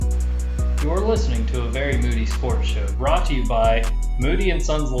You're listening to a Very Moody Sports Show, brought to you by Moody &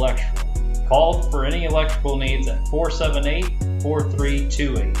 Sons Electrical. Call for any electrical needs at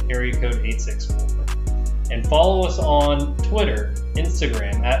 478-4328, area code 864. And follow us on Twitter,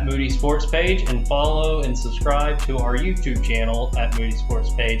 Instagram at Moody Sports Page, and follow and subscribe to our YouTube channel at Moody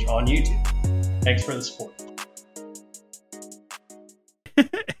Sports Page on YouTube. Thanks for the support.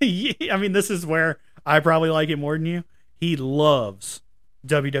 I mean, this is where I probably like it more than you. He loves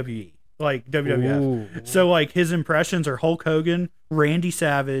WWE, like WWF. Ooh. So like his impressions are Hulk Hogan, Randy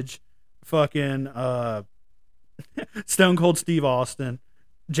Savage, fucking Stone Cold Steve Austin,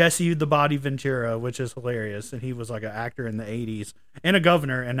 Jesse the Body Ventura, which is hilarious, and he was like an actor in the 80s and a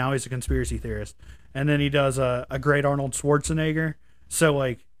governor, and now he's a conspiracy theorist. And then he does a great Arnold Schwarzenegger. So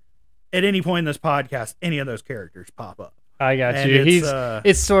like at any point in this podcast, any of those characters pop up. I got And you. it's,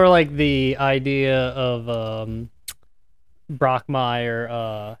 It's sort of like the idea of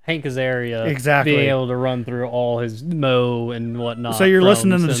Brockmire, Hank Azaria, Exactly. being able to run through all his Mo and whatnot. So you're from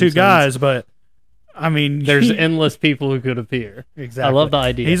listening to the two Simpsons. guys, but I mean, There's endless people who could appear. exactly. I love the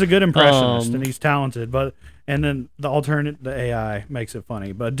idea. He's a good impressionist Um, and he's talented, and then the AI makes it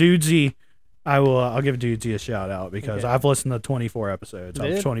funny. But Dudesy, I'll give Dudesy a shout out because Okay. I've listened to 24 episodes. I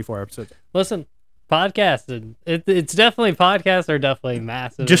have Dude. 24 episodes. Listen, podcasting. It's definitely podcasts are definitely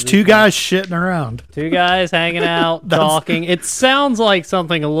massive. Just two guys shitting around. Two guys hanging out, That's- talking. It sounds like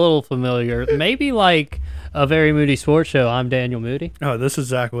something a little familiar. Maybe like a Very Moody Sports Show. I'm Daniel Moody. Oh, this is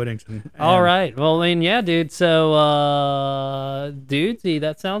Zach Whittington. All And right. Well, I mean, yeah, dude. So, Dudesy,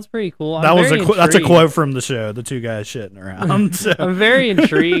 that sounds pretty cool. That's a intrigued. quote from the show. The two guys shitting around. So, I'm very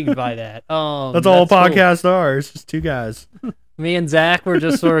intrigued by that. that's all cool. podcasts are. It's just two guys. Me and Zach were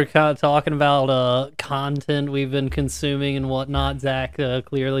just sort of kind of talking about content we've been consuming and whatnot. Zach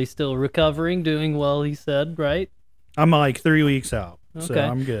clearly still recovering, doing well, he said, right? I'm like 3 weeks out, so Okay.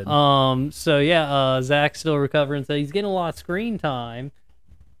 I'm good. So yeah, Zach's still recovering, so he's getting a lot of screen time.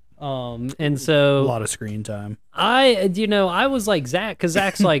 And a so lot of screen time. I was like Zach, because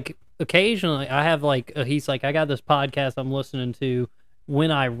Zach's like occasionally I have like he's like, I got this podcast I'm listening to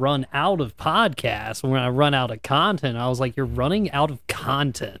when I run out of podcasts, when I run out of content. I was like, you're running out of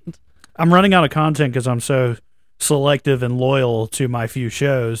content. I'm running out of content because I'm so selective and loyal to my few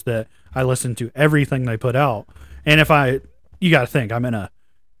shows that I listen to everything they put out. And you got to think, I'm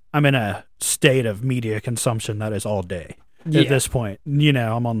in a state of media consumption that is all day Yeah. at this point.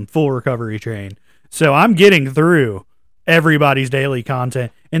 I'm on full recovery train, so I'm getting through everybody's daily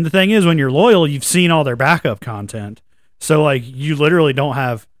content. And the thing is, when you're loyal, you've seen all their backup content, so like you literally don't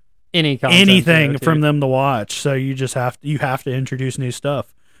have anything from them to watch. So you just have to introduce new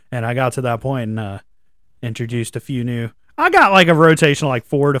stuff. And I got to that point and introduced a few new. I got like a rotation of like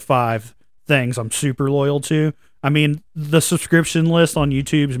 4 to 5 things I'm super loyal to. I mean, the subscription list on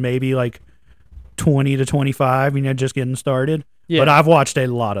YouTube's maybe like 20 to 25, just getting started. Yeah. But I've watched a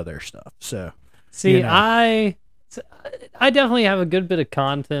lot of their stuff. So See, I definitely have a good bit of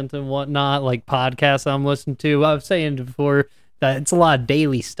content and whatnot, like podcasts I'm listening to. I was saying before that it's a lot of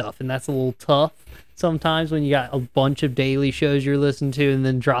daily stuff, and that's a little tough sometimes when you got a bunch of daily shows you're listening to and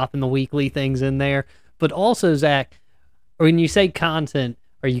then dropping the weekly things in there. But also, Zach, when you say content,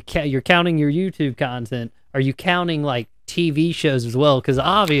 you're counting your YouTube content? Are you counting like TV shows as well? Because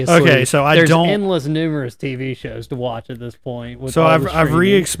obviously, okay, so there's numerous TV shows to watch at this point. So I've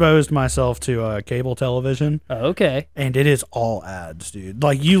re-exposed myself to cable television. Oh, okay. And it is all ads, dude.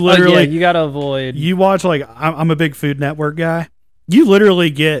 Like you literally, you gotta avoid. You watch like I'm a big Food Network guy. You literally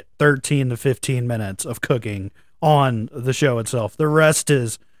get 13 to 15 minutes of cooking on the show itself. The rest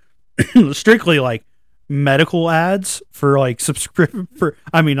is strictly like medical ads for like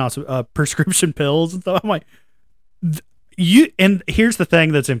prescription pills and stuff. I'm like, and here's the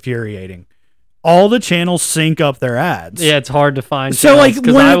thing that's infuriating. All the channels sync up their ads. Yeah, it's hard to find. So like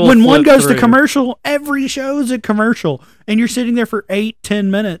when one goes through to commercial, every show's a commercial, and you're sitting there for 8-10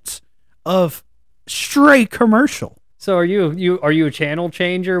 minutes of straight commercial. So are you a channel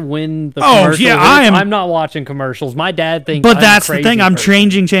changer when the Oh, commercial yeah, hits? I am. I'm not watching commercials. My dad thinks But I'm that's a the crazy thing. I'm person.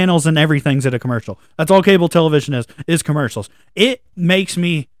 changing channels and everything's at a commercial. That's all cable television is commercials. It makes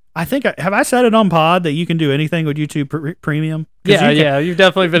me. I think have I said it on pod that you can do anything with YouTube Premium? Yeah, you've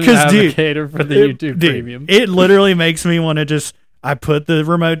definitely been an advocate for the YouTube Premium. It literally makes me want to I put the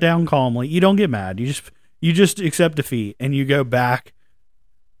remote down calmly. You don't get mad. You just accept defeat and you go back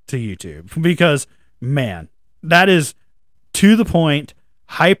to YouTube because man, that is to the point,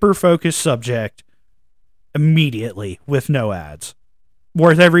 hyper focused subject immediately with no ads,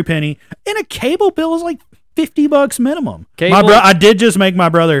 worth every penny. And a cable bill is like $50 minimum. Cable- I did just make my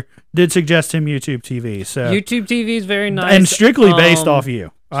brother did suggest him YouTube TV. So YouTube TV is very nice. and strictly based off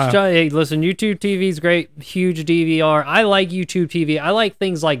you. Hey, listen, YouTube TV is great. Huge DVR. I like YouTube TV. I like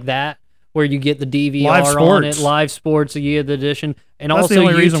things like that where you get the DVR on it, live sports, a year edition. And That's also, the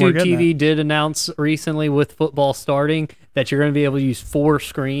only reason we're YouTube getting TV did announce recently with football starting that you're going to be able to use 4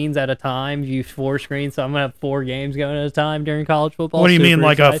 screens at a time. Use 4 screens, so I'm going to have 4 games going at a time during college football. What do you mean,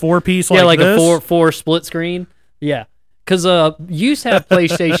 like a 4-piece? Yeah, like this? a four split screen. Yeah, because used to have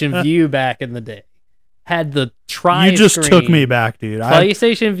PlayStation View back in the day. Had the tri-screen. You just took me back, dude.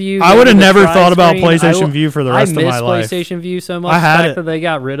 PlayStation View. I would have never thought about PlayStation View for the rest of my life. I miss PlayStation View so much. I had the fact it. that they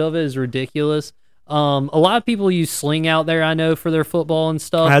got rid of it is ridiculous. A lot of people use Sling out there, I know, for their football and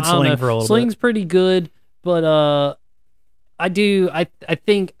stuff. I had don't Sling know. for a little Sling's bit. pretty good, but I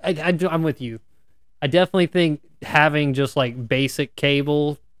think I'm with you. I definitely think having just like basic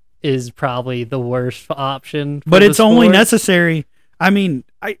cable is probably the worst option. But it's only necessary. I mean,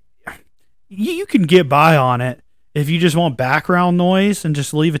 you can get by on it if you just want background noise and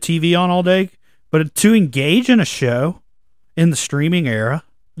just leave a TV on all day. But to engage in a show in the streaming era,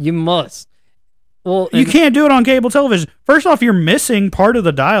 you must. Well, you can't do it on cable television. First off, you're missing part of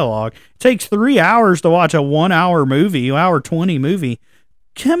the dialogue. It takes 3 hours to watch a 1 hour movie, hour 20 movie.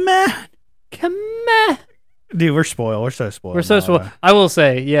 Come on. Dude, we're spoiled. We're so spoiled. We're so spoiled. I will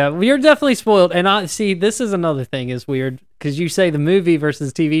say, yeah, we are definitely spoiled. And I see, this is another thing is weird because you say the movie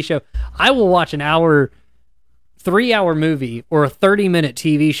versus TV show. I will watch an 3-hour movie or a 30-minute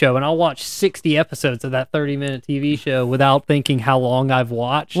TV show, and I'll watch 60 episodes of that 30-minute TV show without thinking how long I've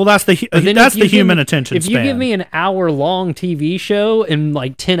watched. Well, that's the human attention span. If you give me an hour-long TV show and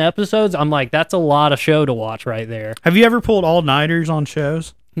like 10 episodes, I'm like, that's a lot of show to watch right there. Have you ever pulled all-nighters on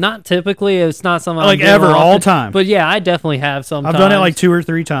shows? Not typically. It's not something like I'm ever, often, all time. But yeah, I definitely have sometimes. I've done it like 2 or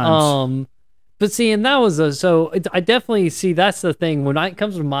 3 times. But see, and that was I definitely see that's the thing when it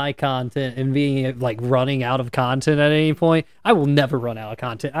comes to my content and being like running out of content at any point. I will never run out of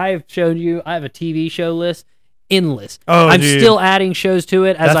content. I have showed you. I have a TV show list, endless. Oh, I'm dude. still adding shows to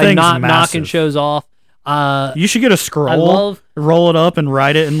it as I'm not knocking shows off. You should get a scroll, roll it up, and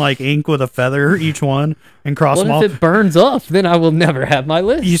write it in like ink with a feather each one, and cross them off. What if it burns up? Then I will never have my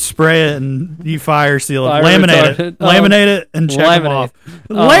list. You spray it and you fire seal it, laminate it, and check them off.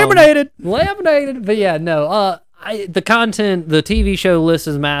 Laminated. But yeah, no. The content, the TV show list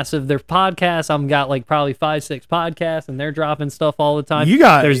is massive. Their podcasts, I've got like probably 5-6 podcasts, and they're dropping stuff all the time.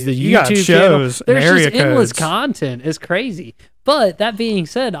 There's the YouTube shows, channel. There's area just endless codes. content. It's crazy. But that being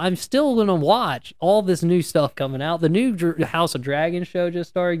said, I'm still gonna watch all this new stuff coming out. The new House of Dragons show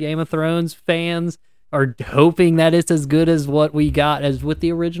just started. Game of Thrones fans are hoping that it's as good as what we got as with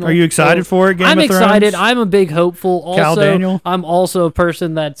the original. Are you excited for it? I'm excited. I'm a big hopeful. Also, Cal Daniel? I'm also a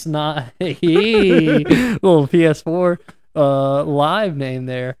person that's not little PS4 live name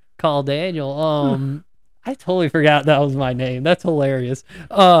there. Cal Daniel. I totally forgot that was my name. That's hilarious.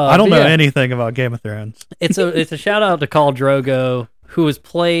 I don't know anything about Game of Thrones. It's a shout out to Khal Drogo, who has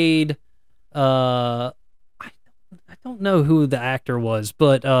played. I don't know who the actor was,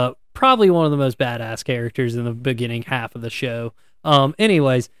 but probably one of the most badass characters in the beginning half of the show.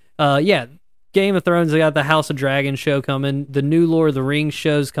 Anyways, Game of Thrones. They got the House of Dragons show coming. The new Lord of the Rings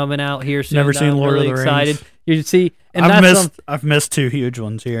show's coming out here soon. Never seen Lord of the Rings. You see, and I've missed 2 huge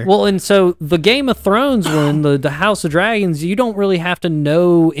ones here. Well, and so the Game of Thrones one, the House of Dragons, you don't really have to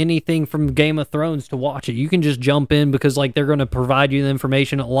know anything from Game of Thrones to watch it. You can just jump in because like they're going to provide you the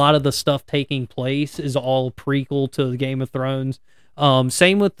information. A lot of the stuff taking place is all prequel to the Game of Thrones.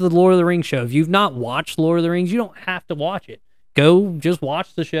 Same with the Lord of the Rings show. If you've not watched Lord of the Rings, you don't have to watch it. Go just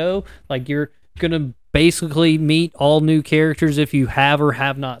watch the show. Like you're gonna basically meet all new characters if you have or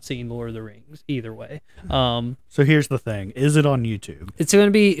have not seen Lord of the Rings. Either way. So here's the thing: is it on YouTube? It's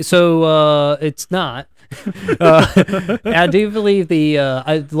gonna be it's not. I do believe the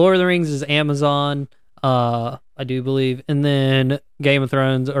Lord of the Rings is Amazon. I do believe, and then Game of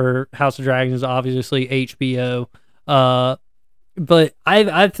Thrones or House of Dragons is obviously HBO. But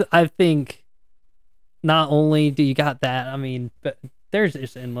I think not only do you got that, I mean, but there's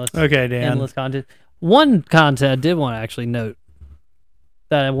just endless content. One content I did want to actually note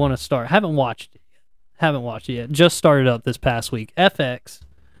that I want to start. Haven't watched it yet. Just started up this past week. FX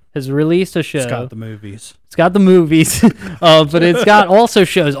has released a show. It's got the movies. But it's got also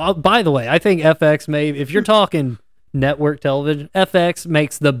shows. By the way, I think FX if you're talking network television, FX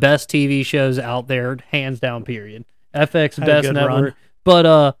makes the best TV shows out there, hands down, period. FX best network. Run.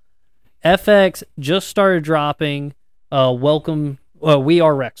 But FX just started dropping Welcome We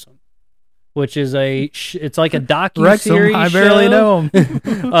Are Wrexham. which is it's like a Wrexham, docu-series I barely show. know him.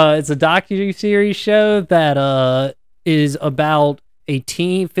 It's a docu-series show that is about a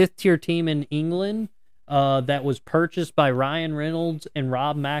fifth-tier team in England that was purchased by Ryan Reynolds and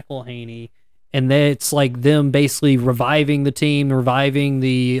Rob McElhenney, and then it's like them basically reviving the team, reviving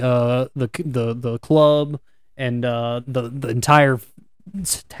the club, and the entire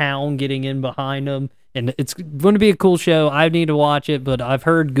town getting in behind them. And it's going to be a cool show. I need to watch it, but I've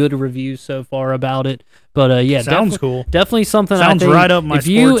heard good reviews so far about it. But yeah, sounds cool. Definitely something. Sounds I think right up my if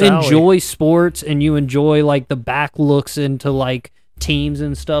you sports alley. enjoy sports and you enjoy like the back looks into like teams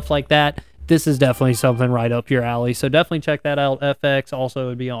and stuff like that, this is definitely something right up your alley. So definitely check that out. FX also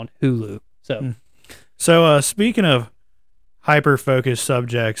would be on Hulu. So speaking of hyper focused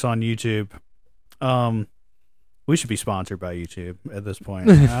subjects on YouTube, we should be sponsored by YouTube at this point,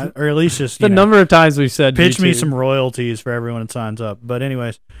 or at least just the number of times we've said pitch me YouTube. some royalties for everyone that signs up. But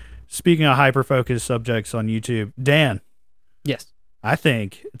anyways, speaking of hyper focused subjects on YouTube, Dan, Yes. I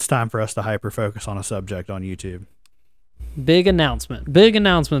think it's time for us to hyper focus on a subject on YouTube. Big announcement. Big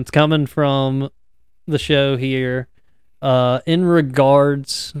announcements coming from the show here in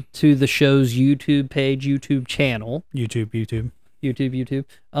regards to the show's YouTube page, YouTube channel. YouTube.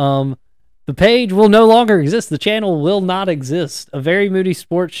 The page will no longer exist. The channel will not exist. A Very Moody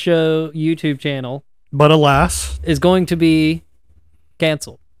Sports Show YouTube channel But alas, is going to be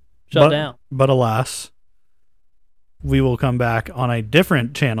canceled, shut down. But alas, we will come back on a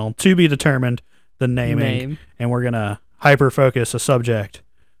different channel to be determined, the naming, and we're going to hyper-focus a subject,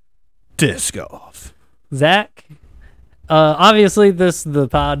 disc golf. Zach, obviously the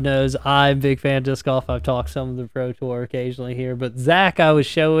pod knows I'm a big fan of disc golf. I've talked some of the Pro Tour occasionally here, but Zach, I was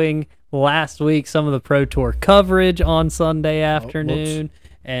showing last week some of the Pro Tour coverage on Sunday afternoon,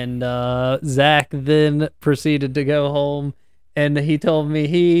 and Zach then proceeded to go home, and he told me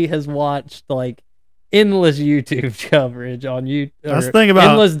he has watched like endless YouTube coverage on YouTube.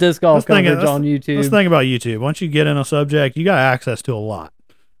 Endless disc golf coverage on YouTube. Let's think about YouTube. Once you get in a subject, you got access to a lot.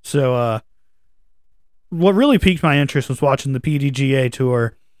 So what really piqued my interest was watching the PDGA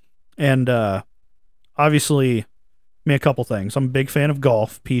Tour, and obviously, a couple things. I'm a big fan of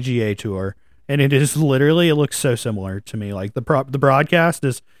golf, PGA Tour, and it is literally, it looks so similar to me. Like the broadcast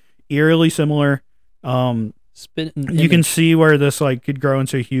is eerily similar. You can see where this like could grow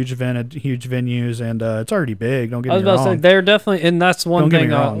into a huge event at huge venues, and it's already big. Don't get me wrong. I was about to say they're definitely, and that's one thing.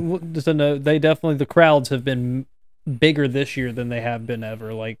 Just to note, the crowds have been bigger this year than they have been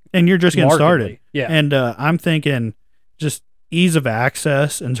ever. Like, and you're just getting started. Yeah, and I'm thinking just ease of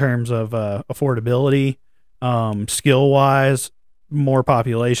access in terms of affordability. Skill wise, more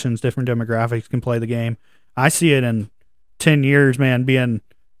populations, different demographics can play the game. I see it in 10 years, man, being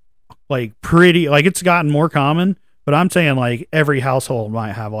like pretty, like it's gotten more common, but I'm saying like every household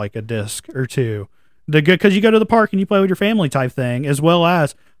might have like a disc or two. Because you go to the park and you play with your family type thing, as well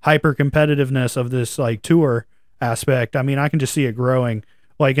as hyper competitiveness of this like tour aspect. I mean, I can just see it growing.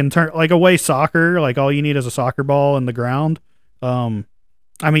 Like like away soccer, like all you need is a soccer ball in the ground.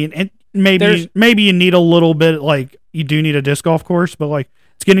 I mean, maybe you need a little bit, like you do need a disc golf course, but like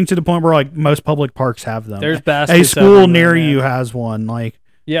it's getting to the point where like most public parks have them. There's baskets. A school near you has one. Like,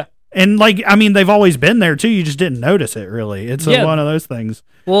 yeah. And like, I mean, they've always been there too. You just didn't notice it really. It's one of those things.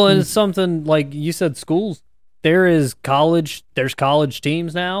 Well, and it's something like you said, schools, there's college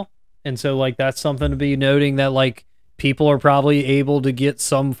teams now. And so like, that's something to be noting, that like people are probably able to get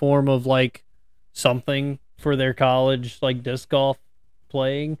some form of like something for their college, like disc golf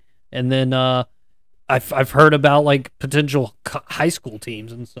playing. And then I've heard about like potential high school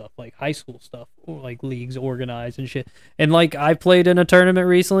teams and stuff, like high school stuff, or like leagues organized and shit. And like I played in a tournament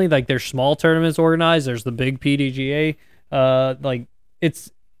recently, like there's small tournaments organized. There's the big PDGA. Like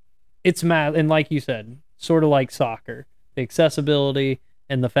it's mad. And like you said, sort of like soccer, the accessibility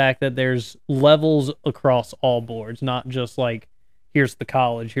and the fact that there's levels across all boards, not just like here's the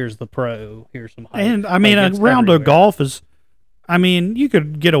college, here's the pro, here's some high. And I mean, a round of golf is, I mean, you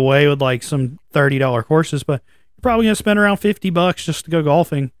could get away with like some $30 courses, but you're probably going to spend around $50 just to go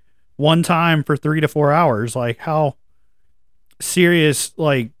golfing one time for 3 to 4 hours. Like, how serious,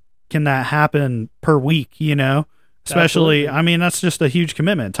 like, can that happen per week, you know? Especially, absolutely. I mean, that's just a huge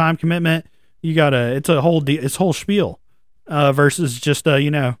commitment. Time commitment, you got to, it's a whole spiel versus just,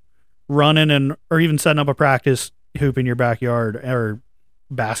 running or even setting up a practice hoop in your backyard, or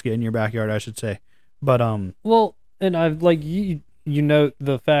basket in your backyard, I should say. But, well, and I've like you note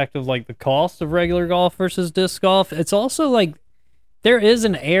the fact of like the cost of regular golf versus disc golf. It's also like there is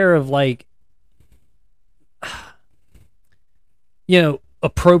an air of like,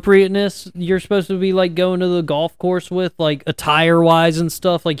 appropriateness you're supposed to be like going to the golf course with, like attire wise and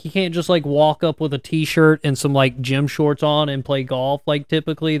stuff. Like you can't just like walk up with a t-shirt and some like gym shorts on and play golf. Like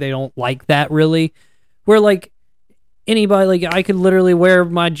typically they don't like that really. Where like anybody, like I could literally wear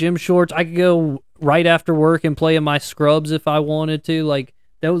my gym shorts. I could go right after work and play in my scrubs if I wanted to. Like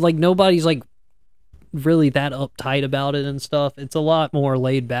that was like nobody's like really that uptight about it and stuff. It's a lot more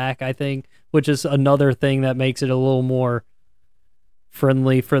laid back, I think, which is another thing that makes it a little more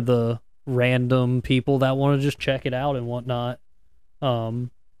friendly for the random people that want to just check it out and whatnot.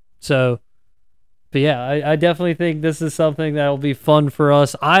 But yeah, I definitely think this is something that'll be fun for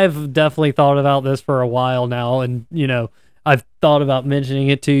us. I've definitely thought about this for a while now, and I've thought about mentioning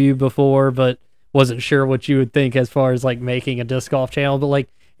it to you before, but wasn't sure what you would think as far as like making a disc golf channel. But like,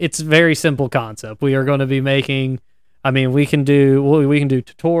 it's a very simple concept. We are going to be making, we can do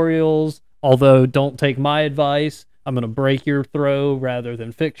tutorials, although don't take my advice. I'm going to break your throw rather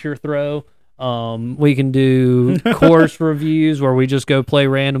than fix your throw. We can do course reviews where we just go play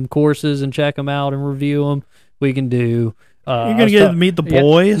random courses and check them out and review them. We can do... you're going to get to meet the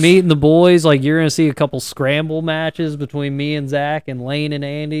boys? Meeting the boys. Like, you're going to see a couple scramble matches between me and Zach and Lane and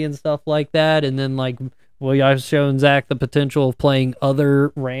Andy and stuff like that. And then, like, I've shown Zach the potential of playing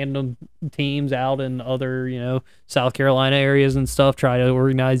other random teams out in other, South Carolina areas and stuff, try to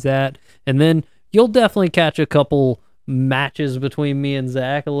organize that. And then you'll definitely catch a couple matches between me and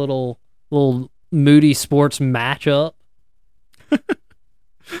Zach, a little Moody Sports matchup.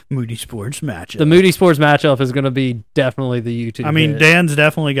 Moody Sports matchup. The Moody Sports matchup is going to be definitely the YouTube hit. Dan's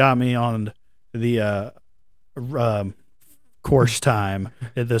definitely got me on the course time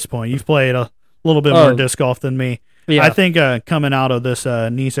at this point. You've played a little bit more disc golf than me. Yeah. I think coming out of this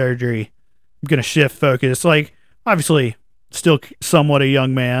knee surgery, I'm going to shift focus. Like, obviously, still somewhat a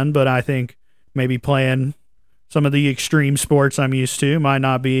young man, but I think maybe playing some of the extreme sports I'm used to might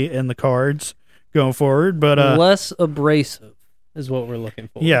not be in the cards going forward. But less abrasive is what we're looking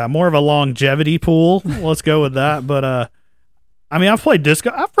for. Yeah, more of a longevity pool. Let's go with that. But I've played disc.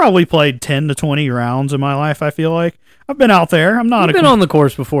 I've probably played 10 to 20 rounds in my life. I feel like I've been out there. I'm not. You've been on the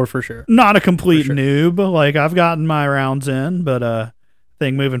course before for sure. Not a complete noob. Like, I've gotten my rounds in, but I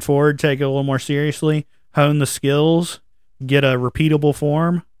think moving forward, take it a little more seriously, hone the skills, get a repeatable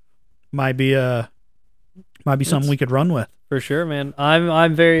form. Might be something we could run with. For sure, man.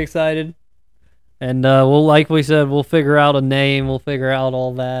 I'm very excited. And we'll, like we said, we'll figure out a name, we'll figure out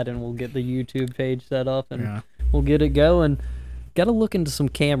all that, and we'll get the YouTube page set up, and we'll get it going. Got to look into some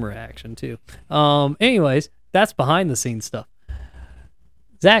camera action, too. Anyways, that's behind the scenes stuff.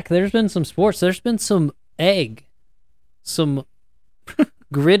 Zach, there's been some sports. There's been some some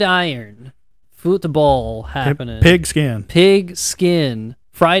gridiron football happening. Pig skin.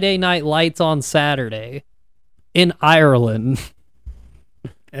 Friday night lights on Saturday in Ireland.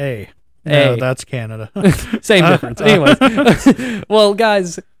 No, that's Canada. Same difference. Anyways. Well,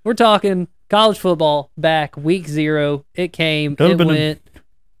 guys, we're talking college football back week 0. It came, it went.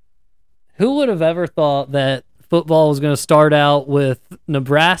 Who would have ever thought that football was going to start out with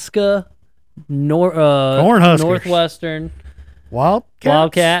Nebraska, Northwestern,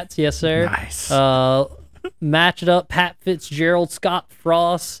 Wildcats, yes, sir. Nice. Matched up Pat Fitzgerald, Scott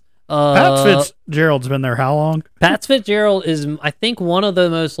Frost. Pat Fitzgerald's been there how long? Pat Fitzgerald is, I think, one of the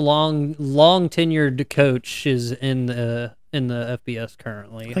most long tenured coaches in the FBS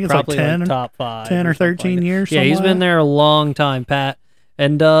currently. I think it's probably like 10, like top 5, 10 or 13 like years. Yeah, he's been there a long time, Pat.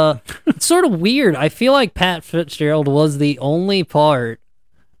 And it's sort of weird. I feel like Pat Fitzgerald was the only part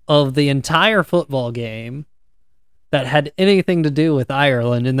of the entire football game that had anything to do with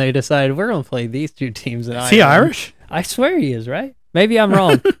Ireland, and they decided we're going to play these two teams in Ireland. Is he Irish? I swear he is, right? Maybe I'm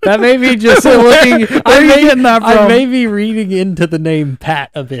wrong. That may be just looking. I may be reading into the name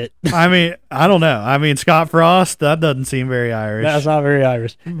Pat a bit. I don't know. Scott Frost, that doesn't seem very Irish. That's not very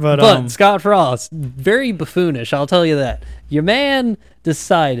Irish. But Scott Frost, very buffoonish, I'll tell you that. Your man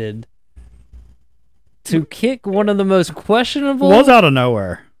decided to kick one of the most questionable. It was out of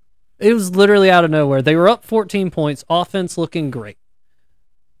nowhere. It was literally out of nowhere. They were up 14 points, offense looking great.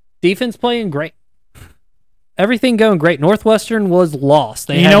 Defense playing great. Everything going great. Northwestern was lost.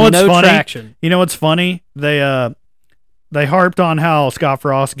 They had no traction. You know what's funny? They harped on how Scott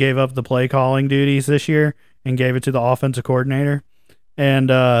Frost gave up the play calling duties this year and gave it to the offensive coordinator. And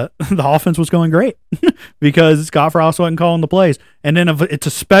the offense was going great because Scott Frost wasn't calling the plays. And then if it's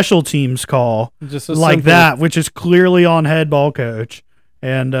a special teams call just like simple, that, which is clearly on head ball coach.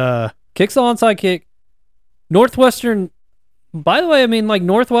 And kicks the onside kick. Northwestern, by the way,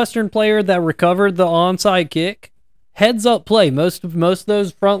 Northwestern player that recovered the onside kick heads up play. Most of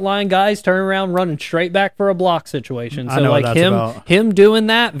those frontline guys turn around running straight back for a block situation. So I know what like that's about. him doing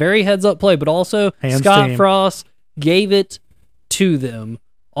that, very heads up play, but also Hands Scott team. Frost gave it to them.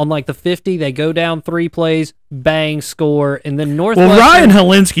 On like the 50, they go down 3 plays, bang, score, and then Northwestern. Well, Ryan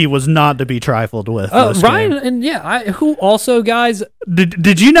Helinski was not to be trifled with. This Ryan, game. and who also, guys.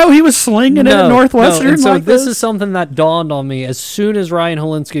 Did you know he was slinging it at Northwestern? No. And so like this is something that dawned on me as soon as Ryan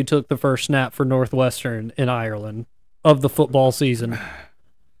Helinski took the first snap for Northwestern in Ireland of the football season.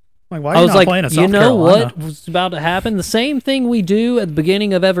 Like, why are you not playing at South you know Carolina? what was about to happen? The same thing we do at the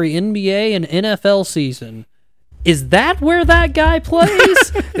beginning of every NBA and NFL season. Is that where that guy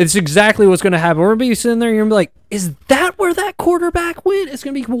plays? It's exactly what's going to happen. We're going to be sitting there and you're going to be like, is that where that quarterback went? It's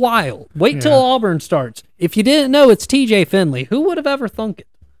going to be wild. Wait till Auburn starts. If you didn't know, it's TJ Finley. Who would have ever thunk it?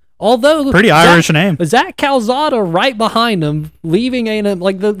 Although pretty Irish name. Zach Calzada right behind him, leaving A&M.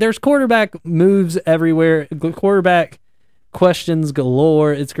 Like there's quarterback moves everywhere. Quarterback questions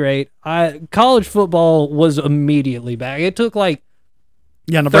galore. It's great. College football was immediately back. It took like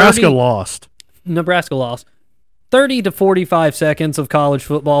Nebraska lost. Nebraska lost. 30 to 45 seconds of college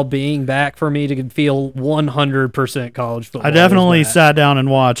football being back for me to feel 100% college football. I definitely sat down and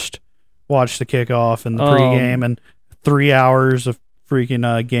watched the kickoff and the pregame and 3 hours of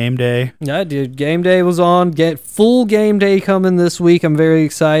freaking game day. Yeah, dude. Game day was on. Full game day coming this week. I'm very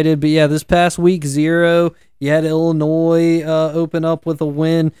excited. But yeah, this past week 0, you had Illinois open up with a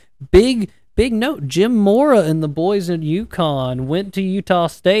win. Big note. Jim Mora and the boys in UConn went to Utah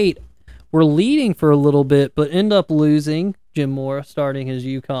State. Were leading for a little bit, but end up losing. Jim Mora starting his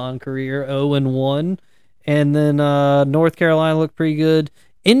UConn career 0-1. And then North Carolina looked pretty good.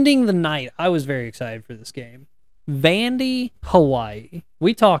 Ending the night, I was very excited for this game. Vandy, Hawaii.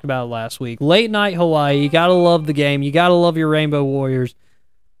 We talked about it last week. Late night Hawaii. You got to love the game. You got to love your Rainbow Warriors.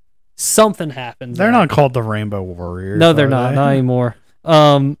 Something happens. They're not called the Rainbow Warriors. No, they're not. Not anymore.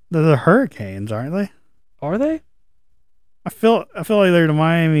 They're the Hurricanes, aren't they? Are they? I feel like they're the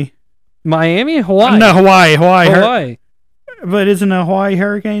Miami. Hawaii. No, Hawaii. But isn't it Hawaii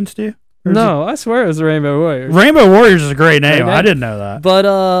Hurricanes too? No, I swear it was the Rainbow Warriors. Rainbow Warriors is a great name. I didn't know that.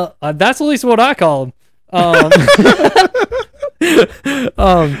 But that's at least what I call them.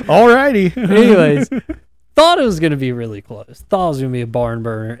 Alrighty. Anyways, thought it was going to be really close. Thought it was going to be a barn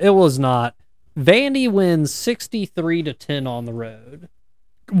burner. It was not. Vandy wins 63-10 on the road.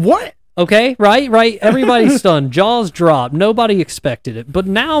 What? Okay, right. Everybody's stunned. Jaws dropped. Nobody expected it. But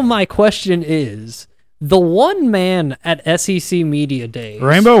now my question is, the one man at SEC Media Days...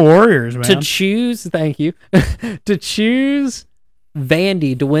 Rainbow Warriors, man. To choose Vandy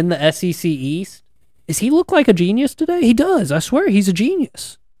to win the SEC East, does he look like a genius today? He does. I swear, he's a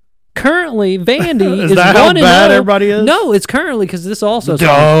genius. Currently, Vandy is is that how 1-0. bad everybody is? No, it's currently, because this also...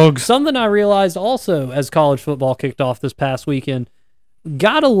 Dogs. Something I realized also as college football kicked off this past weekend...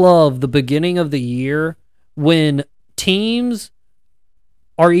 Gotta love the beginning of the year when teams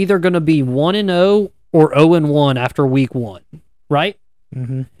are either going to be 1-0 or 0-1 after week 1, right?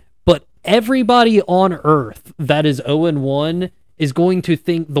 Mm-hmm. But everybody on earth that is 0-1 is going to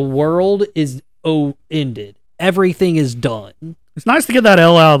think the world is ended. Everything is done. It's nice to get that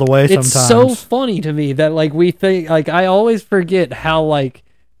L out of the way sometimes. It's so funny to me that we think, I always forget how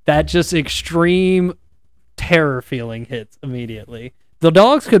that just extreme terror feeling hits immediately. The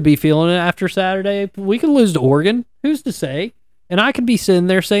Dogs could be feeling it after Saturday. We could lose to Oregon. Who's to say? And I could be sitting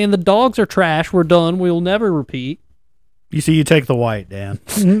there saying the Dogs are trash. We're done. We'll never repeat. You see, you take the white, Dan,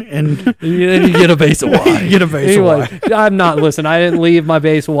 and you get a base of white. You get a base of white. I'm not. Listen, I didn't leave my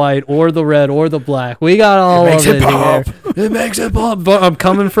base white or the red or the black. We got all of it here. It makes it pop. But I'm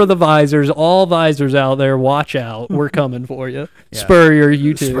coming for the visors. All visors out there, watch out. We're coming for you. Yeah. Spurrier,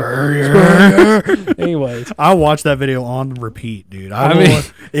 you too. Spurrier. Anyways, I watch that video on repeat, dude. I mean,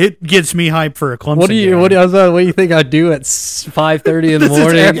 it gets me hyped for a Clemson What do you think I do at 5:30 in the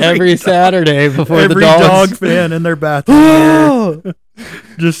morning every Saturday before every the Dogs? Dog fan in their bathroom?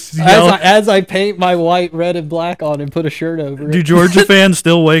 Just as I paint my white, red, and black on and put a shirt over it. Do Georgia fans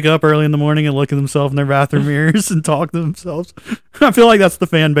still wake up early in the morning and look at themselves in their bathroom mirrors and talk to themselves? I feel like that's the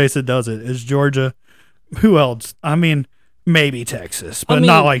fan base that does it, is Georgia. Who else? I mean, maybe Texas, but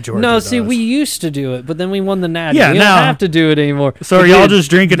not like Georgia. No, does. see, we used to do it, but then we won the Natty. Yeah, we now, don't have to do it anymore. So are y'all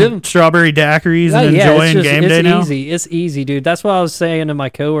just drinking strawberry daiquiris and enjoying game day now? It's easy, dude. That's what I was saying to my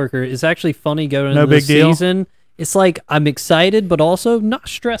coworker. It's actually funny going into big the season. It's like I'm excited, but also not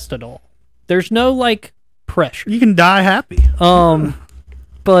stressed at all. There's no pressure. You can die happy.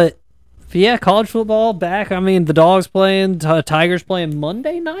 But yeah, college football back. I mean, the Dogs playing, Tigers playing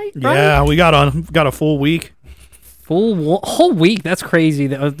Monday night. Right? Yeah, we got a full week. whole week. That's crazy.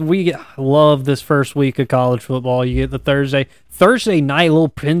 Love this first week of college football. You get the Thursday night, little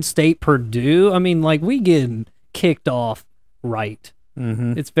Penn State Purdue. I mean, like, we getting kicked off right.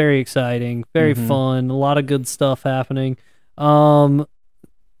 Mm-hmm. It's very exciting, very fun. A lot of good stuff happening. Zach,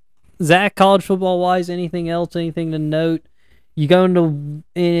 college football wise, anything else? Anything to note? You going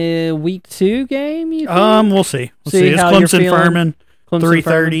to week 2 game? You think? We'll see. It's Clemson Furman,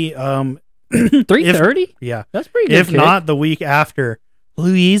 3:30. 3:30? Yeah, that's pretty good. If not, the week after,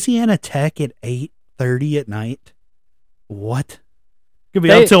 Louisiana Tech at 8:30 at night. What? Could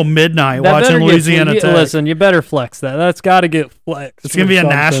be up till midnight watching Louisiana Tech. Listen, you better flex that. That's got to get flexed. It's gonna be a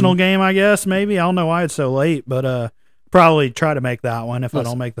national game, I guess. Maybe I don't know why it's so late, but probably try to make that one if I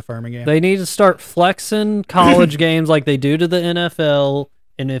don't make the Furman game. They need to start flexing college games like they do to the NFL.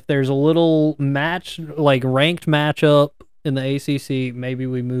 And if there's a little match, like ranked matchup in the ACC, maybe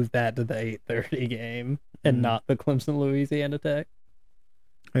we move that to the 8:30 game and not the Clemson Louisiana Tech.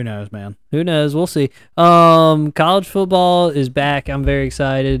 Who knows, man? Who knows? We'll see. College football is back. I'm very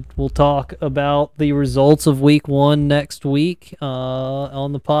excited. We'll talk about the results of week 1 next week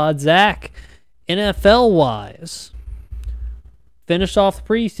on the pod. Zach, NFL-wise, finished off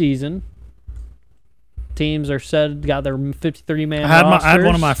the preseason. Teams are set, got their 53-man rosters. I had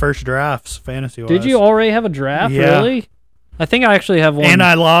one of my first drafts, fantasy-wise. Did you already have a draft, really? I think I actually have one. And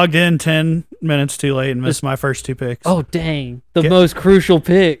I logged in 10 minutes too late and missed my first 2 picks. Oh, dang. The most crucial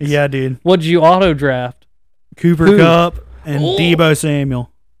picks. Yeah, dude. What'd you auto-draft? Cooper Kupp and Deebo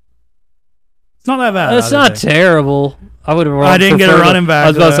Samuel. It's not that bad. That's not terrible. I didn't get a running back. I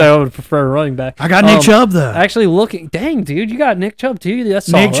was about to say I would prefer a running back. I got Nick Chubb, though. Actually looking. Dang, dude. You got Nick Chubb, too. That's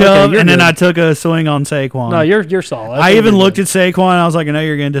Nick solid. Chubb, and then I took a swing on Saquon. No, you're solid. I even looked at Saquon, and I was like, I know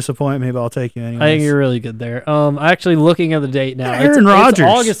you're going to disappoint me, but I'll take you anyways. I think you're really good there. Actually looking at the date now. Aaron Rodgers.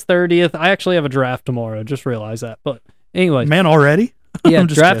 It's August 30th. I actually have a draft tomorrow. Just realized that. But anyway. Man, already? Yeah,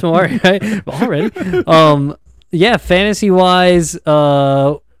 draft tomorrow. Right? Already. Yeah, fantasy-wise,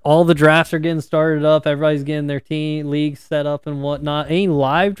 all the drafts are getting started up. Everybody's getting their team leagues set up and whatnot. Any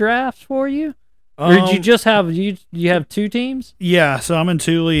live drafts for you? Or did you just have you have 2 teams? Yeah, so I'm in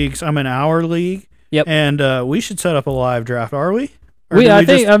 2 leagues. I'm in our league. Yep. And we should set up a live draft, are we?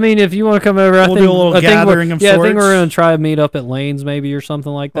 I mean, if you want to come over, we'll do a little gathering of sorts. I think we're going to try to meet up at Lanes maybe or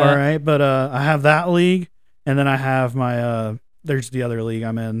something like that. All right, but I have that league, and then I have my there's the other league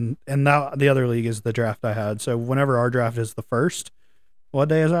I'm in, and now the other league is the draft I had. So whenever our draft is the 1st, what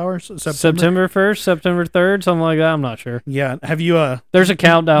day is ours? September 1st, September 3rd, something like that. I'm not sure. Yeah. Have you there's a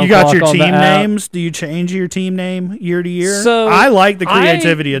countdown. You got your team names? Do you change your team name year to year? So I like the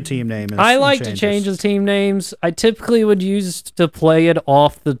creativity of team names. I like to change the team names. I typically would use to play it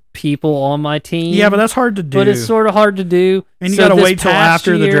off the people on my team. Yeah, but that's hard to do. But it's sort of hard to do. And you got to wait till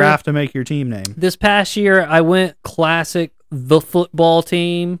after the draft to make your team name. This past year, I went classic the football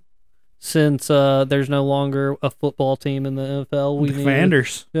team. Since there's no longer a football team in the NFL,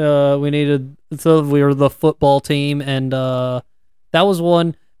 we were the football team, and that was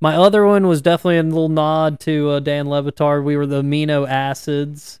one. My other one was definitely a little nod to Dan Levitard. We were the amino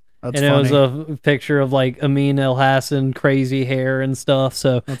acids, That's and funny. it was a picture of like Amin El Hassan, crazy hair and stuff.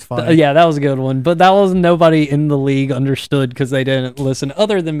 So that's funny. Yeah, that was a good one. But that wasn't nobody in the league understood because they didn't listen,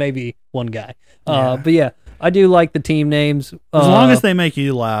 other than maybe one guy. But yeah. I do like the team names. As long as they make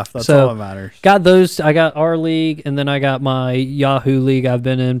you laugh, that's all that matters. Got those. I got our league, and then I got my Yahoo league I've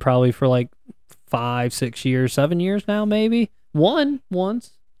been in probably for like 5, 6 years, 7 years now, maybe. Won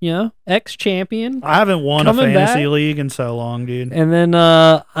once, ex-champion. I haven't won a fantasy league in so long, dude. And then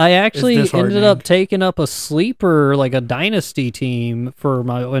I actually ended up taking up a sleeper, like a dynasty team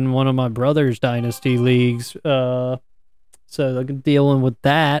in one of my brother's dynasty leagues. So I'm dealing with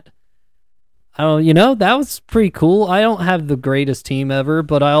that. That was pretty cool. I don't have the greatest team ever,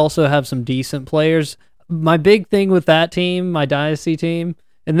 but I also have some decent players. My big thing with that team, my dynasty team,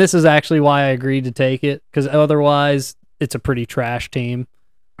 and this is actually why I agreed to take it, because otherwise it's a pretty trash team.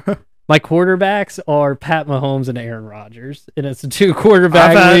 My quarterbacks are Pat Mahomes and Aaron Rodgers, and it's a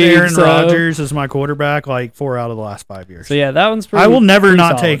 2-quarterback I've had league. Aaron Rodgers as my quarterback like 4 out of the last 5 years. So yeah, that one's pretty. I will never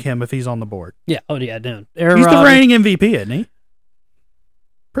not solid. take him if he's on the board. Yeah. Oh yeah, dude. He's the reigning MVP, isn't he?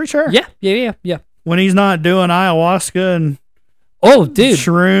 Pretty sure. Yeah. When he's not doing ayahuasca and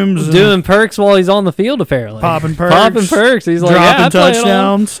shrooms, doing perks while he's on the field, apparently popping perks. He's like dropping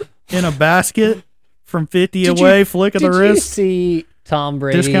touchdowns in a basket from 50 away, flick of the wrist. Did you see Tom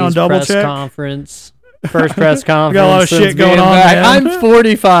Brady's discount double press check conference First press conference. Got a lot of since shit going being on, back. man. I'm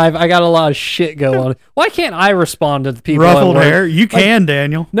 45. I got a lot of shit going on. Why can't I respond to the people Ruffled at work? hair. You can,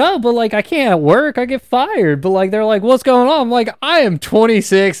 Daniel. No, but like I can't at work. I get fired. But like they're like, "What's going on?" I'm like, "I am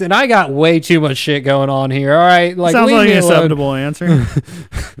 26 and I got way too much shit going on here." All right, like Sounds leave like me an alone. acceptable answer.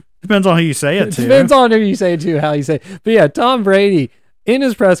 Depends on who you say it to. Depends on who you say it to, how you say it. But yeah, Tom Brady in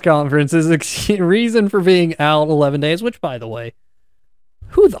his press conference his reason for being out 11 days. Which, by the way,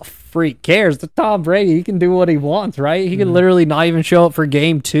 who the freak cares? To Tom Brady, he can do what he wants, right? He can literally not even show up for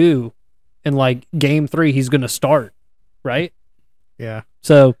game 2, and like game 3, he's gonna start, right? Yeah.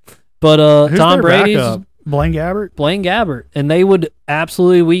 So, but Who's Tom their Brady's backup? Blaine Gabbert? Blaine Gabbert, and they would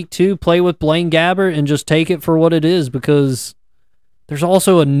absolutely week 2 play with Blaine Gabbert and just take it for what it is, because there's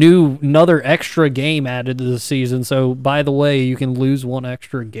also another extra game added to the season. So by the way, you can lose one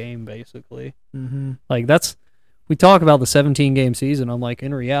extra game basically. Mm-hmm. Like we talk about the 17-game season. I'm like,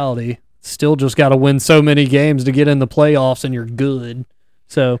 in reality, still just got to win so many games to get in the playoffs, and you're good.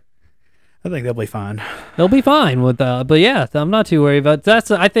 So I think they'll be fine. they'll be fine with that. But yeah, I'm not too worried about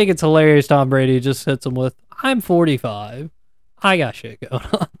that. I think it's hilarious. Tom Brady just hits them with, "I'm 45. I got shit going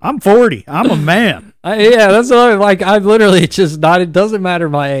on." I'm 40. I'm a man. Yeah, that's what like. I'm literally just not. It doesn't matter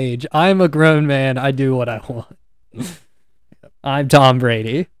my age. I'm a grown man. I do what I want. I'm Tom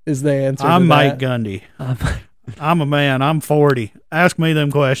Brady. Is the answer? I'm to Mike that. Gundy. I'm a man. I'm 40. Ask me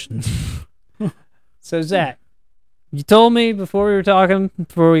them questions. So Zach, you told me before we got on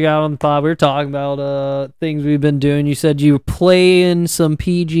the pod, we were talking about things we've been doing. You said you were playing some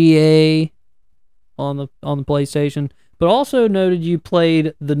PGA on the PlayStation, but also noted you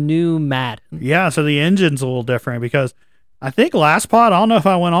played the new Madden. Yeah, so the engine's a little different because I think last pod, I don't know if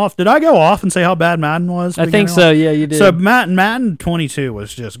I went off. Did I go off and say how bad Madden was? I think so. Yeah, you did. So Madden 22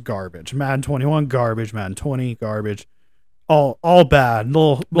 was just garbage. Madden 21 garbage. Madden 20 garbage. All bad.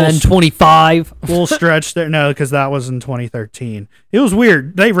 Madden 25. Little stretch there. No, because that was in 2013. It was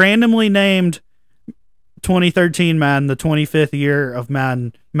weird. They randomly named 2013 Madden the 25th year of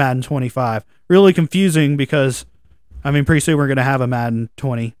Madden 25. Really confusing because, I mean, pretty soon we're going to have a Madden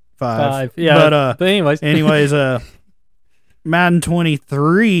 25. Yeah. But anyways, Madden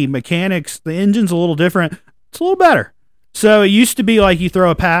 23 mechanics, the engine's a little different. It's a little better. So it used to be like you throw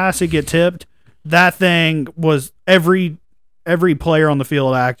a pass, it get tipped. That thing was every player on the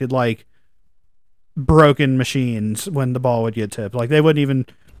field acted like broken machines when the ball would get tipped. Like they wouldn't even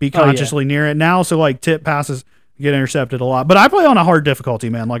be consciously near it now. So like tip passes get intercepted a lot. But I play on a hard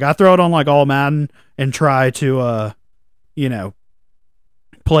difficulty, man. Like I throw it on like all Madden and try to,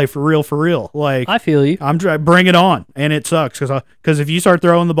 play for real. Like I feel you. I'm trying bring it on, and it sucks because if you start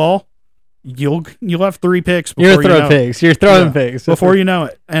throwing the ball, you'll have 3 picks. You're throwing picks before you know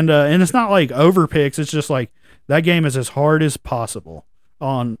it, and it's not like over picks. It's just like that game is as hard as possible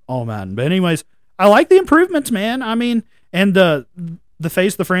on all Madden. But anyways, I like the improvements, man. I mean, and the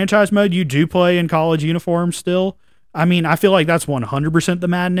face the franchise mode you do play in college uniforms still. I mean, I feel like that's 100% the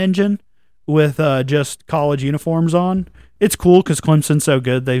Madden engine with just college uniforms on. It's cool because Clemson's so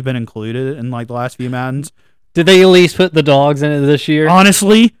good; they've been included in like the last few Maddens. Did they at least put the dogs in it this year?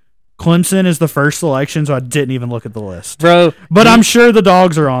 Honestly, Clemson is the first selection, so I didn't even look at the list, bro. But I'm sure the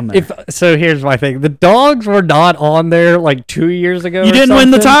dogs are on there. So here's my thing: the dogs were not on there like 2 years ago. You didn't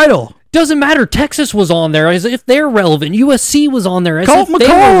win the title. Doesn't matter. Texas was on there as if they're relevant. USC was on there as Colt if they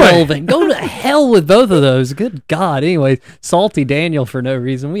McCoy. were relevant. Go to hell with both of those. Good God. Anyways, Salty Daniel for no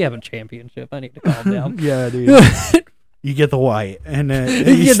reason. We have a championship. I need to calm down. Yeah, dude. You get the white, and then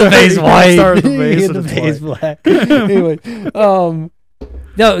you get the base white. Start with the base, you get the base black. Anyway,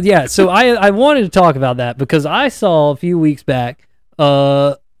 no, yeah. So I wanted to talk about that because I saw a few weeks back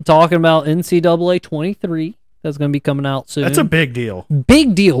talking about NCAA 23. That's going to be coming out soon. That's a big deal.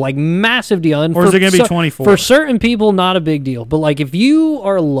 Big deal, like massive deal. And or is it going to be 24? For certain people, not a big deal. But like if you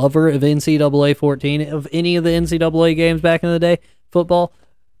are a lover of NCAA 14, of any of the NCAA games back in the day, football,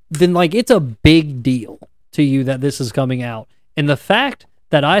 then like it's a big deal to you that this is coming out. And the fact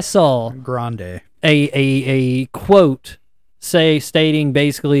that I saw Grande a quote stating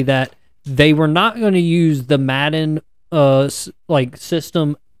basically that they were not going to use the Madden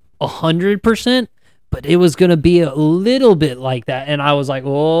system 100%, but it was going to be a little bit like that. And I was like,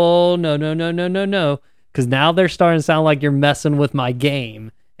 oh, no. Because now they're starting to sound like you're messing with my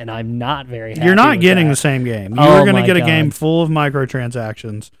game, and I'm not very happy. You're not with getting that. the same game. You're going to get a game full of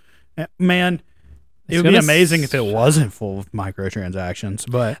microtransactions. Man, it would be amazing if it wasn't full of microtransactions.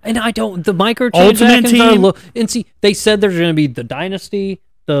 But and I don't. The microtransactions are and see, they said there's going to be the Dynasty,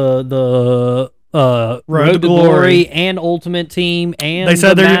 the Road to Glory, and Ultimate Team, and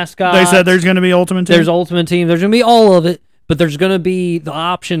the mascot. They said there's going to be Ultimate Team. There's Ultimate Team. There's going to be all of it. but there's going to be the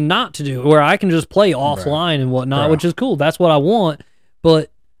option not to do it, where I can just play offline and whatnot, which is cool. That's what I want, but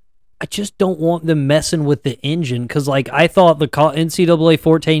I just don't want them messing with the engine, because like I thought the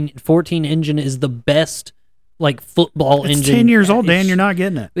NCAA 14 engine is the best like football it's engine. 10 years old, Dan. You're not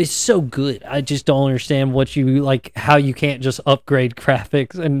getting it. It's so good. I just don't understand what you like, how you can't just upgrade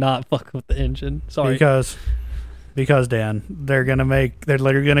graphics and not fuck with the engine. Sorry. Because Dan, they're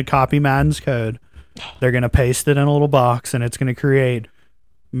literally gonna copy Madden's code. They're gonna paste it in a little box, and it's gonna create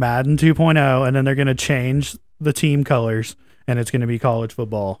Madden 2.0, and then they're gonna change the team colors, and it's gonna be college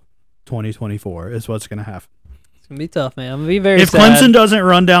football 2024 is what's gonna happen. It's gonna be tough, man. I'm gonna be very if sad. Clemson doesn't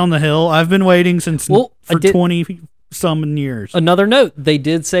run down the hill, I've been waiting for 20 some years. Another note, they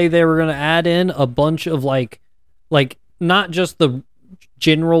did say they were gonna add in a bunch of like not just the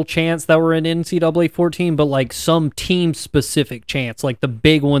general chants that were in NCAA 14, but like some team specific chants, like the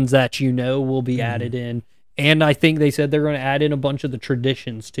big ones that will be added in. And I think they said they're going to add in a bunch of the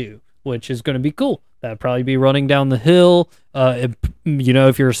traditions too, which is going to be cool. That'd probably be running down the hill. If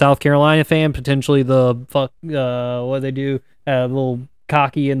you're a South Carolina fan, potentially the what they do, little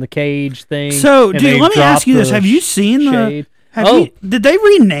cocky in the cage thing. So, dude, let me ask you this: have you seen shade. Did they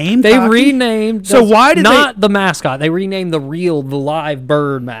rename? They Cocky? renamed. So why did not the mascot? They renamed the live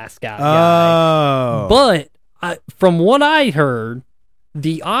bird mascot guy. Oh, but from what I heard,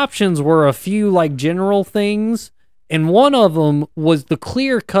 the options were a few like general things, and one of them was the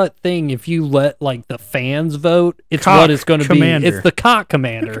clear cut thing. If you let like the fans vote, it's Cock what it's going to be. Commander. It's the cock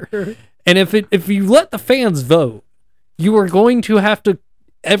commander, and if you let the fans vote, you are going to have to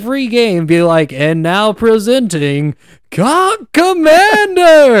every game be like, and now presenting Cock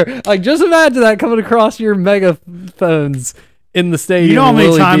Commander. Like, just imagine that coming across your megaphones in the stadium. You know how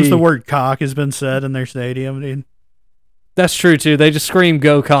many times the word cock has been said in their stadium, dude? That's true too. They just scream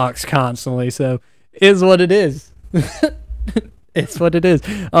 "Go Cox" constantly. So, is what it is. It's what it is.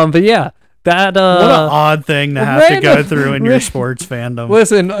 But yeah, that what an odd thing to have to go through in your sports fandom.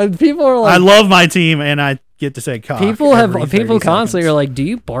 Listen, people are like, I love my team, and I get to say cock. People constantly are like, do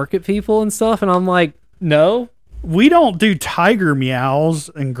you bark at people and stuff? And I'm like, no. We don't do tiger meows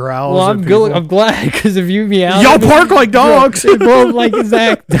and growls. Well, I'm good. I'm glad, because if you meow, y'all bark like dogs. Both like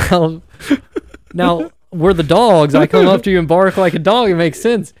Zach. Now we're the dogs. I come up to you and bark like a dog. It makes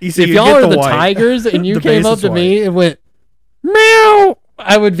sense. If y'all are the tigers and you came up to me and went meow,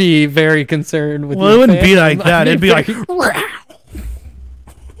 I would be very concerned with. Well, it wouldn't be like that. It'd be like.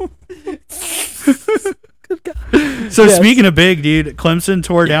 So speaking of big, dude, Clemson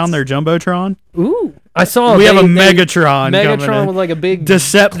tore down their jumbotron. Ooh, I saw. We have a Megatron. Megatron with like a big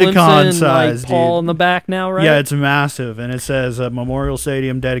Decepticon size, paw in the back now, right? Yeah, it's massive, and it says Memorial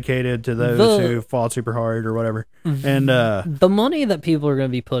Stadium dedicated to those who fought super hard or whatever. And the money that people are going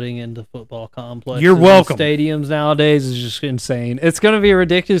to be putting into football complexes, you're welcome. Stadiums nowadays is just insane. It's going to be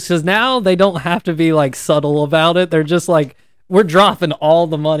ridiculous, because now they don't have to be like subtle about it. They're just like, we're dropping all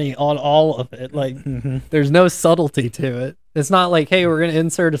the money on all of it. Like, there's no subtlety to it. It's not like, hey, we're going to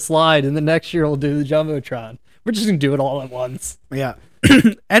insert a slide and the next year we'll do the Jumbotron. We're just going to do it all at once. Yeah.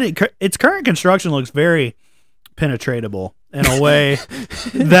 And its current construction looks very penetratable in a way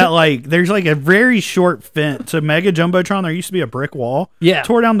that, like, there's like a very short fence. So Mega Jumbotron, there used to be a brick wall. Yeah.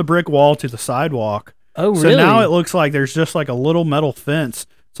 Tore down the brick wall to the sidewalk. Oh, really? So now it looks like there's just like a little metal fence.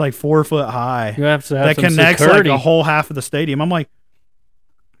 It's like 4 foot high. You have to have that some connects security. like a whole half of the stadium. I'm like,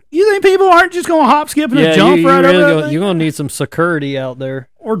 you think people aren't just going to hop, skip, and jump right over that? You're going to need some security out there.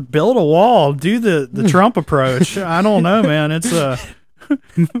 Or build a wall. Do the Trump approach. I don't know, man. It's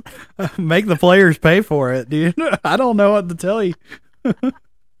make the players pay for it, dude. I don't know what to tell you.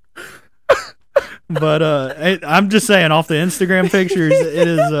 But I'm just saying, off the Instagram pictures,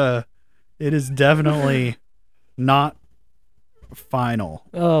 it is definitely not final.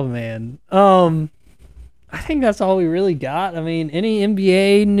 Oh man. I think that's all we really got. I mean, any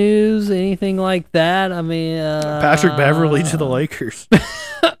NBA news, anything like that? I mean, Patrick Beverly to the Lakers.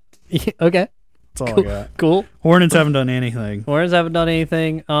 Okay. That's all I got. Cool. Hornets haven't done anything. Kevin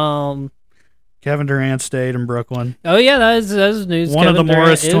Durant stayed in Brooklyn. Oh yeah, that is news. One Kevin of the Durant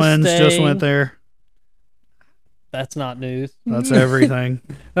Morris is twins just staying. went there. That's not news. That's everything.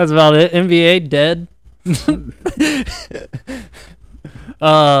 That's about it. NBA dead.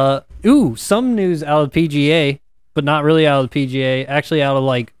 Some news out of PGA, but not really out of PGA. Actually, out of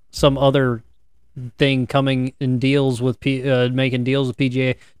like some other thing coming in deals with making deals with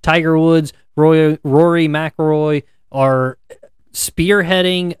PGA. Tiger Woods, Rory McIlroy are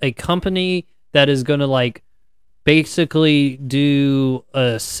spearheading a company that is going to like basically do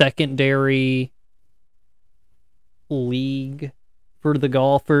a secondary league for the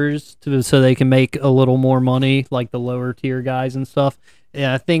golfers so they can make a little more money, like the lower tier guys and stuff. And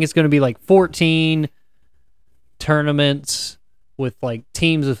I think it's going to be like 14 tournaments with like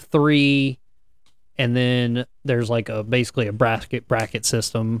teams of 3, and then there's like basically a bracket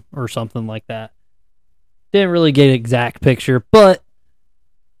system or something like that. Didn't really get an exact picture, but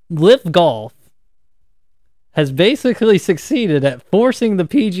Live Golf has basically succeeded at forcing the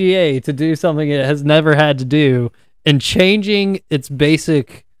PGA to do something it has never had to do, and changing its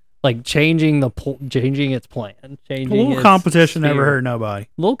basic, like changing its plan. A little competition never hurt nobody.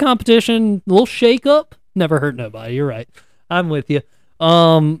 A little competition, a little shake up, never hurt nobody. You're right. I'm with you.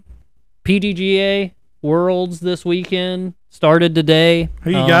 PDGA Worlds this weekend started today. Who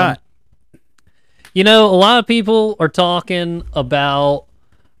you got? You know, a lot of people are talking about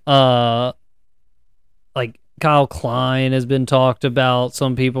like Kyle Klein has been talked about.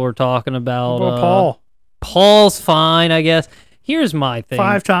 Some people are talking about Paul. Paul's fine, I guess. Here's my thing.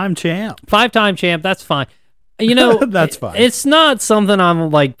 5-time champ. 5-time champ, that's fine. You know, that's fine. It's not something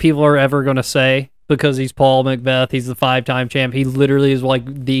I'm like people are ever going to say because he's Paul McBeth. He's the 5-time champ. He literally is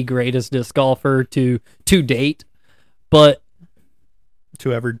like the greatest disc golfer to date. But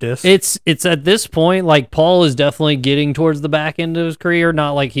to ever disc. It's at this point like Paul is definitely getting towards the back end of his career.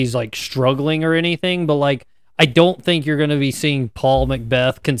 Not like he's like struggling or anything, but like I don't think you're going to be seeing Paul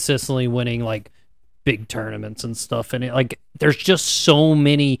McBeth consistently winning like big tournaments and stuff. And like there's just so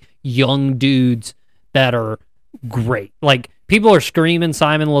many young dudes that are great. Like people are screaming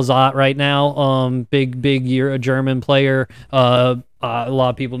Simon Lizotte right now. Big a German player. A lot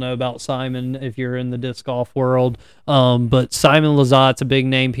of people know about Simon if you're in the disc golf world. But Simon Lizotte's a big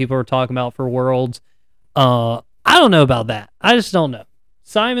name people are talking about for Worlds. I don't know about that. I just don't know.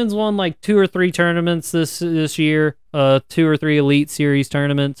 Simon's won like 2 or 3 tournaments this year, 2 or 3 Elite Series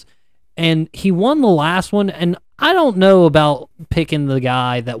tournaments, and he won the last one, and I don't know about picking the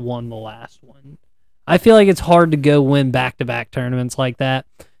guy that won the last one. I feel like it's hard to go win back-to-back tournaments like that.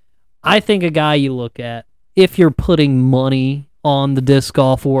 I think a guy you look at, if you're putting money on the disc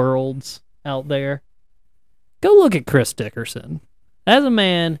golf worlds out there, go look at Chris Dickerson. As a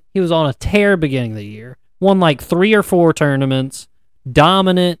man, he was on a tear beginning of the year, won like 3 or 4 tournaments,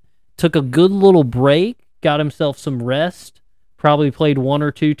 dominant, took a good little break, got himself some rest, probably played 1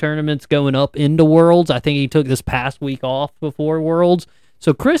 or 2 tournaments going up into Worlds. I think he took this past week off before Worlds.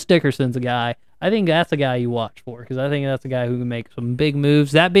 So Chris Dickerson's a guy. I think that's a guy you watch for because I think that's a guy who can make some big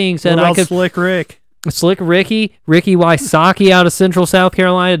moves. That being said, what about Slick Rick? Slick Ricky Wysocki out of Central South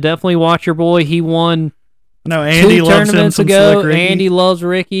Carolina. Definitely watch your boy. He won Andy 2 loves tournaments him ago. Slick Ricky. Andy loves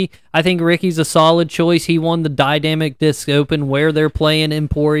Ricky. I think Ricky's a solid choice. He won the Dynamic Disc Open where they're playing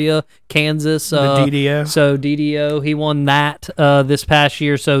Emporia, Kansas. The DDO. So DDO, he won that this past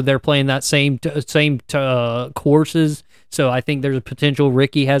year. So they're playing that same courses. So I think there's a potential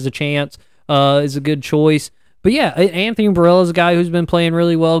Ricky has a chance. Is a good choice. But yeah, Anthony Barella's a guy who's been playing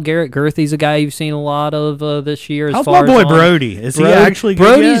really well. Garrett Gerthy's a guy you've seen a lot of this year. How's my boy Brody? Is he actually good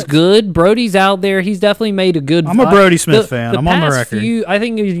Brody's yet? Good. Brody's out there. He's definitely made a good... I'm a Brody Smith fan. I'm on the record. I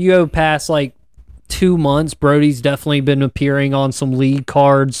think if you go past like 2 months, Brody's definitely been appearing on some league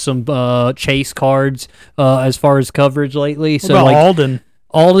cards, some chase cards as far as coverage lately. What about Alden?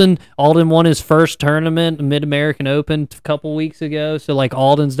 Alden won his first tournament, Mid-American Open, a couple weeks ago. So, like,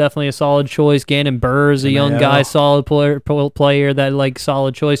 Alden's definitely a solid choice. Gannon Burr is a young guy, solid player, that, like,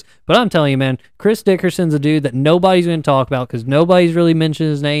 solid choice. But I'm telling you, man, Chris Dickerson's a dude that nobody's going to talk about because nobody's really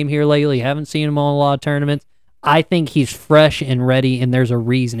mentioned his name here lately. Haven't seen him on a lot of tournaments. I think he's fresh and ready, and there's a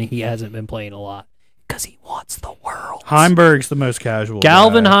reason he hasn't been playing a lot. Because he wants the world. Heimberg's the most casual.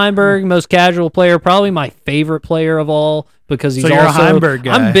 Galvin Heimberg, most casual player, probably my favorite player of all because he's so you're also a Heimberg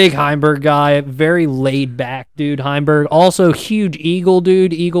guy. I'm a big Heimberg guy, very laid back dude. Heimberg, also huge Eagle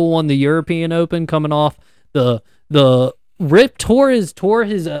dude. Eagle won the European Open, coming off the rip tore his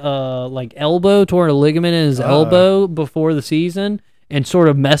like elbow, tore a ligament in his elbow before the season, and sort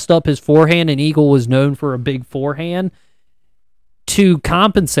of messed up his forehand. And Eagle was known for a big forehand. To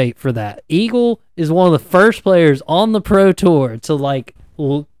compensate for that, Eagle is one of the first players on the Pro Tour to like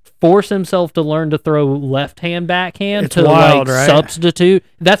force himself to learn to throw left-hand backhand it's to wild, like right? substitute.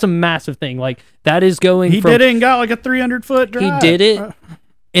 That's a massive thing. Like that is going. He did it and got like a 300-foot drive. He did it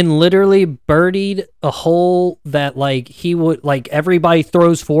and literally birdied a hole that like he would like everybody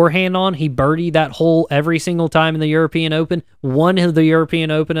throws forehand on. He birdied that hole every single time in the European Open. Won the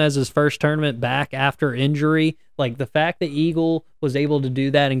European Open as his first tournament back after injury. Like the fact that Eagle was able to do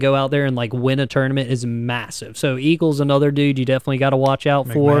that and go out there and like win a tournament is massive. So Eagle's another dude you definitely got to watch out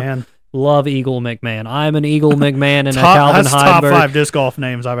for. Love Eagle McMahon. I'm an Eagle McMahon and a Calvin That's Heimberg. top 5 disc golf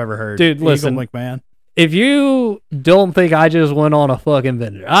names I've ever heard. Dude, listen. Eagle McMahon. If you don't think I just went on a fucking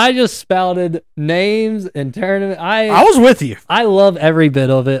bender, I just spouted names and tournament. I was with you. I love every bit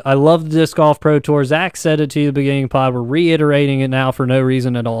of it. I love the Disc Golf Pro Tour. Zach said it to you at the beginning of the pod. We're reiterating it now for no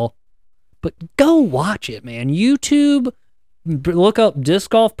reason at all. But go watch it, man. YouTube, look up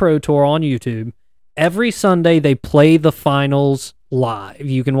Disc Golf Pro Tour on YouTube. Every Sunday they play the finals live.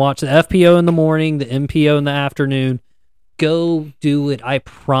 You can watch the FPO in the morning, the MPO in the afternoon. Go do it. I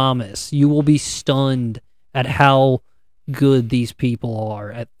promise. You will be stunned at how good these people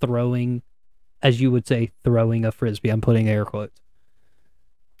are at throwing, as you would say, throwing a frisbee. I'm putting air quotes.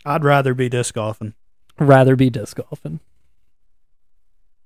 I'd rather be disc golfing. Rather be disc golfing.